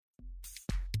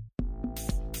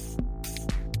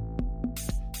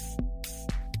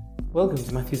Welcome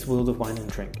to Matthew's World of Wine and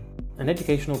Drink, an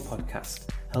educational podcast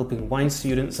helping wine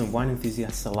students and wine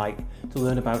enthusiasts alike to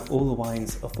learn about all the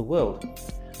wines of the world.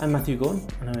 I'm Matthew Gorn,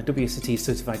 and I'm a WSET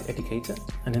certified educator,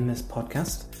 and in this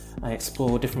podcast I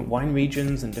explore different wine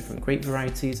regions and different grape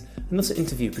varieties, and also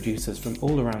interview producers from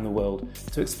all around the world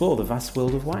to explore the vast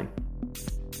world of wine.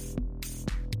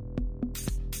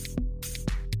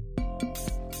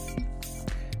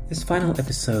 This final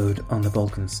episode on the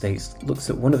Balkan states looks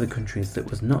at one of the countries that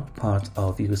was not part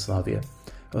of Yugoslavia,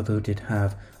 although did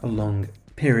have a long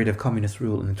period of communist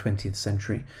rule in the 20th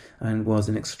century and was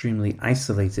an extremely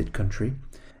isolated country.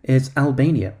 It's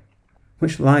Albania,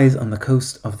 which lies on the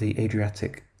coast of the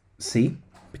Adriatic Sea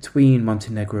between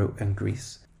Montenegro and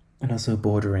Greece, and also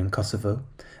bordering Kosovo,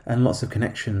 and lots of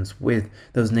connections with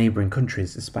those neighbouring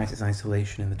countries despite its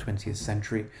isolation in the 20th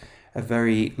century. A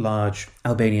very large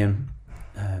Albanian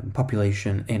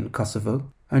population in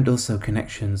Kosovo, and also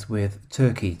connections with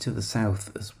Turkey to the south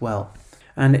as well.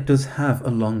 And it does have a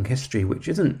long history which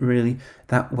isn't really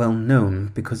that well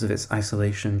known because of its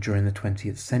isolation during the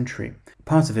 20th century.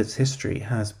 Part of its history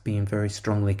has been very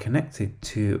strongly connected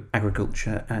to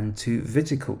agriculture and to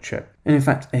viticulture. And in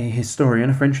fact, a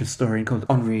French historian called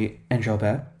Henri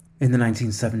Enjalbert, in the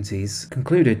 1970s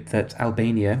concluded that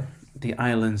Albania, the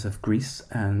islands of Greece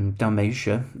and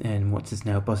Dalmatia in what is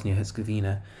now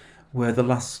Bosnia-Herzegovina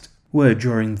were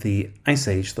during the Ice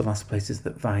Age, the last places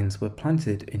that vines were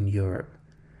planted in Europe.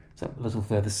 So a little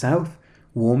further south,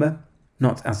 warmer,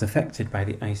 not as affected by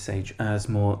the Ice Age as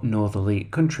more northerly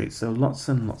countries. So lots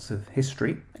and lots of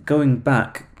history going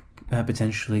back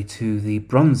potentially to the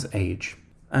Bronze Age.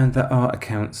 And there are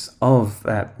accounts of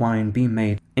wine being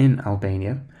made in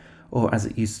Albania, or as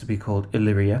it used to be called,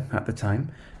 Illyria at the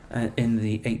time, in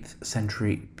the 8th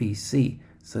century BC,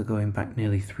 so going back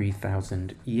nearly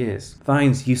 3,000 years.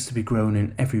 Vines used to be grown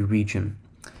in every region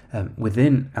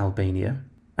within Albania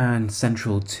and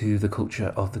central to the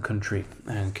culture of the country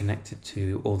and connected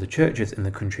to all the churches in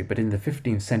the country. But in the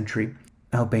 15th century,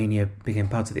 Albania became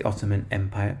part of the Ottoman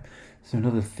Empire. So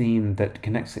another theme that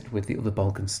connects it with the other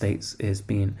Balkan states is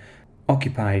being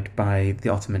occupied by the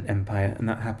Ottoman Empire, and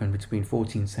that happened between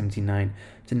 1479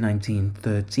 to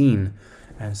 1913.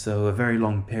 And so a very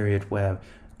long period where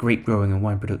grape growing and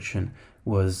wine production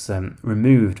was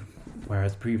removed,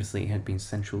 whereas previously it had been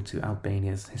central to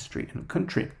Albania's history and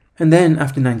country. And then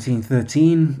after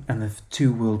 1913 and the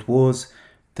two world wars,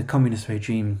 the communist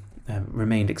regime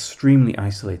remained extremely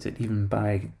isolated. Even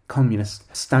by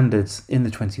communist standards in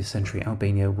the 20th century,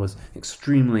 Albania was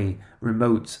extremely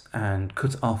remote and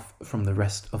cut off from the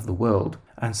rest of the world.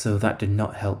 And so that did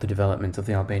not help the development of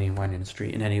the Albanian wine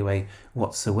industry in any way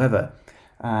whatsoever.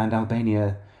 And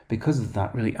Albania, because of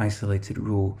that really isolated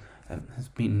rule, has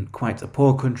been quite a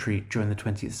poor country during the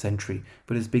 20th century,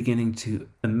 but is beginning to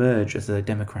emerge as a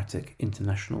democratic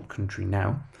international country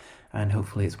now. And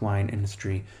hopefully its wine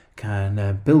industry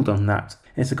can build on that.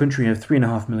 It's a country of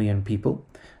 3.5 million people,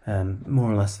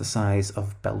 more or less the size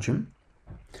of Belgium.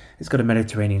 It's got a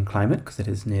Mediterranean climate because it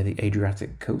is near the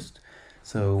Adriatic coast.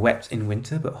 So wet in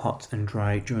winter, but hot and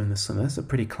dry during the summer. It's a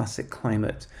pretty classic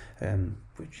climate,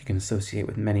 which you can associate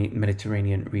with many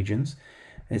Mediterranean regions.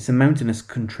 It's a mountainous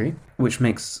country, which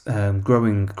makes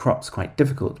growing crops quite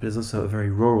difficult, but it's also a very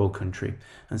rural country.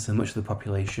 And so much of the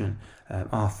population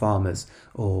are farmers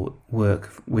or work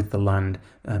with the land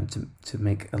to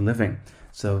make a living.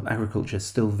 So agriculture is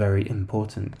still very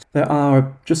important. There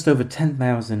are just over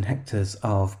 10,000 hectares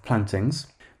of plantings,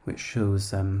 which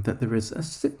shows that there is a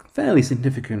fairly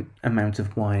significant amount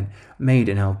of wine made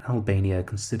in Albania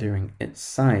considering its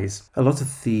size. A lot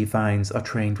of the vines are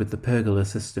trained with the pergola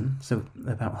system, so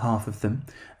about half of them.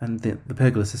 And the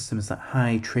pergola system is that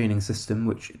high training system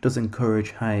which does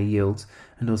encourage higher yields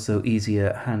and also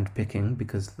easier hand picking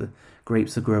because the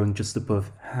grapes are growing just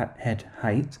above head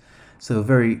height. So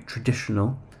very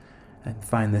traditional. And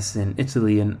find this in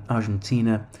Italy and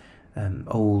Argentina,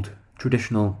 old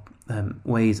traditional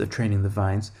ways of training the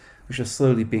vines, which are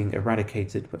slowly being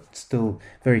eradicated, but still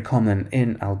very common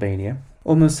in Albania.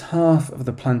 Almost half of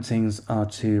the plantings are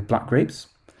to black grapes,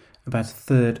 about a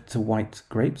third to white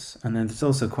grapes, and then there's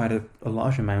also quite a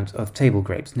large amount of table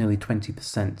grapes, nearly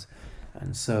 20%.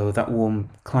 And so that warm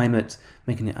climate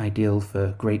making it ideal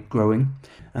for grape growing,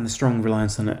 and the strong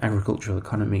reliance on the agricultural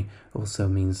economy also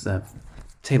means that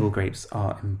table grapes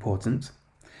are important.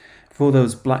 For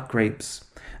those black grapes,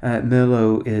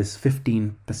 Merlot is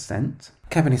 15%.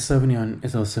 Cabernet Sauvignon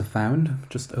is also found,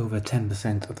 just over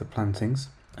 10% of the plantings.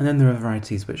 And then there are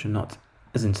varieties which are not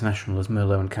as international as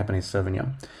Merlot and Cabernet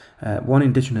Sauvignon. One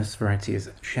indigenous variety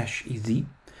is Shesh Izi,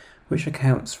 which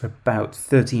accounts for about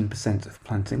 13% of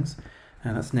plantings,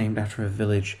 and that's named after a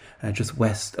village just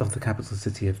west of the capital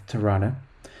city of Tirana.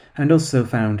 And also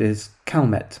found is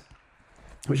Kalmet,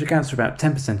 which accounts for about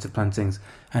 10% of plantings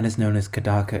and is known as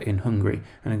Kadarka in Hungary,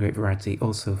 and a grape variety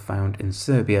also found in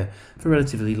Serbia for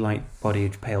relatively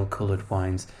light-bodied, pale-coloured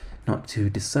wines, not too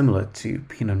dissimilar to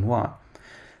Pinot Noir.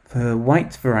 For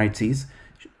white varieties,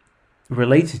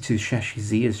 related to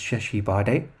Sheshi is Sheshi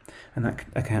Bardet, and that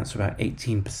accounts for about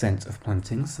 18% of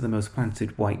plantings, so the most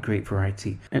planted white grape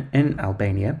variety in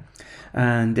Albania,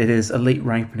 and it is a late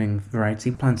ripening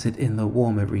variety planted in the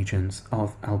warmer regions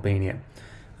of Albania.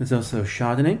 There's also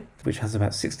Chardonnay, which has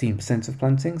about 16% of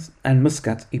plantings, and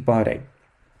Muscat Ibarre,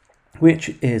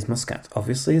 which is Muscat,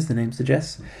 obviously, as the name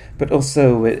suggests, but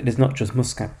also it is not just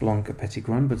Muscat Blanc of Petit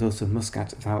Grand, but also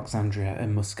Muscat of Alexandria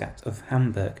and Muscat of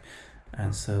Hamburg.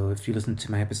 And so if you listen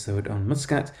to my episode on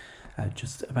Muscat,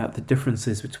 just about the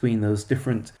differences between those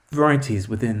different varieties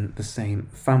within the same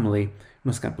family,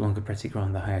 Muscat Blanc of Petit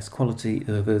Grand, the highest quality,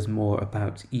 there's more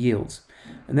about yields.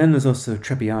 And then there's also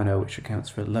Trebbiano, which accounts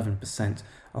for 11%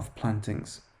 of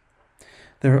plantings.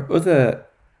 There are other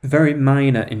very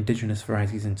minor indigenous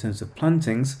varieties in terms of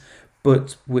plantings,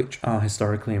 but which are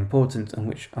historically important and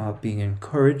which are being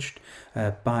encouraged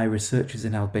by researchers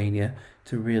in Albania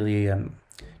to really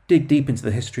dig deep into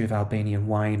the history of Albanian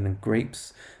wine and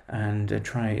grapes and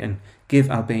try and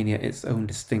give Albania its own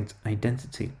distinct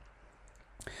identity.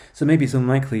 So maybe it's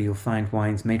unlikely you'll find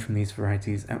wines made from these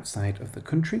varieties outside of the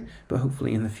country, but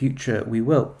hopefully in the future we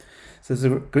will. So there's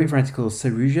a grape variety called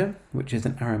Ceruja, which is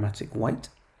an aromatic white.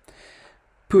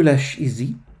 Pulesh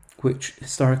Izi, which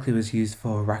historically was used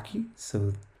for raki,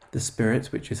 so the spirit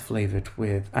which is flavoured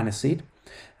with aniseed,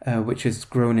 which is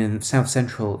grown in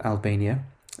south-central Albania,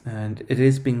 and it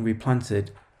is being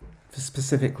replanted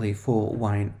specifically for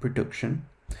wine production.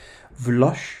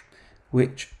 Vlosh,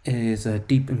 which is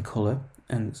deep in colour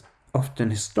and often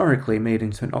historically made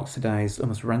into an oxidised,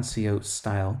 almost rancio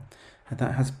style, and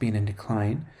that has been in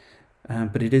decline,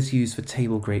 but it is used for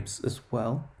table grapes as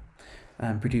well,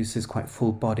 and produces quite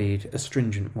full-bodied,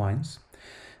 astringent wines.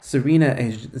 Serena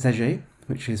Zege,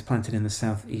 which is planted in the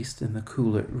southeast in the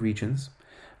cooler regions.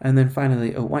 And then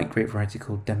finally, a white grape variety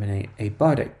called Demine e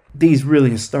Barde. These really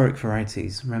historic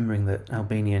varieties, remembering that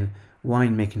Albanian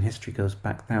winemaking history goes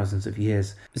back thousands of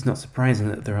years, it's not surprising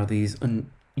that there are these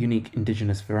unique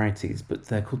indigenous varieties, but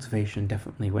their cultivation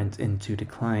definitely went into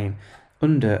decline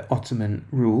under Ottoman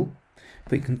rule.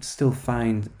 But you can still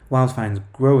find wild vines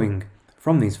growing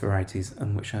from these varieties,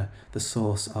 and which are the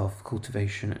source of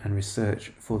cultivation and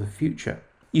research for the future,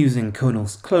 using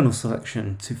clonal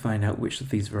selection to find out which of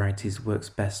these varieties works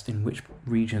best in which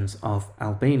regions of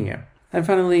Albania. And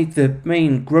finally, the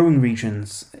main growing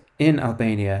regions in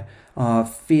Albania are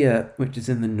Fier, which is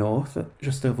in the north, at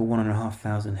just over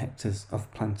 1,500 hectares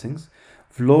of plantings,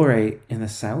 Vlore in the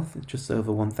south, just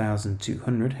over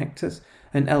 1,200 hectares,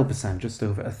 and Elbasan, just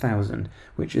over 1,000,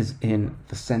 which is in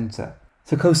the centre.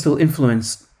 So coastal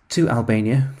influence to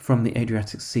Albania from the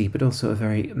Adriatic Sea, but also a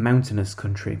very mountainous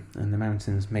country, and the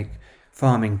mountains make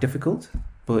farming difficult,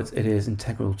 but it is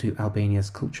integral to Albania's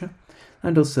culture,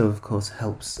 and also, of course,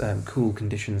 helps cool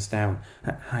conditions down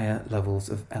at higher levels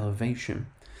of elevation.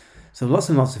 So lots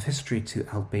and lots of history to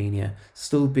Albania,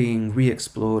 still being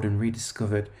re-explored and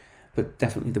rediscovered, but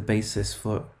definitely the basis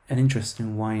for an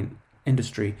interesting wine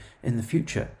industry in the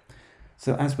future.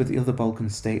 So as with the other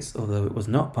Balkan states, although it was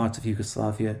not part of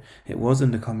Yugoslavia, it was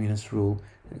under communist rule,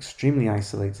 extremely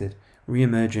isolated,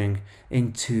 re-emerging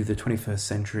into the 21st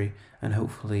century, and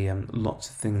hopefully lots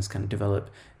of things can develop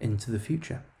into the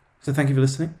future. So thank you for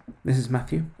listening. This is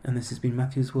Matthew, and this has been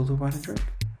Matthew's World of Wine and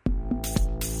Drink.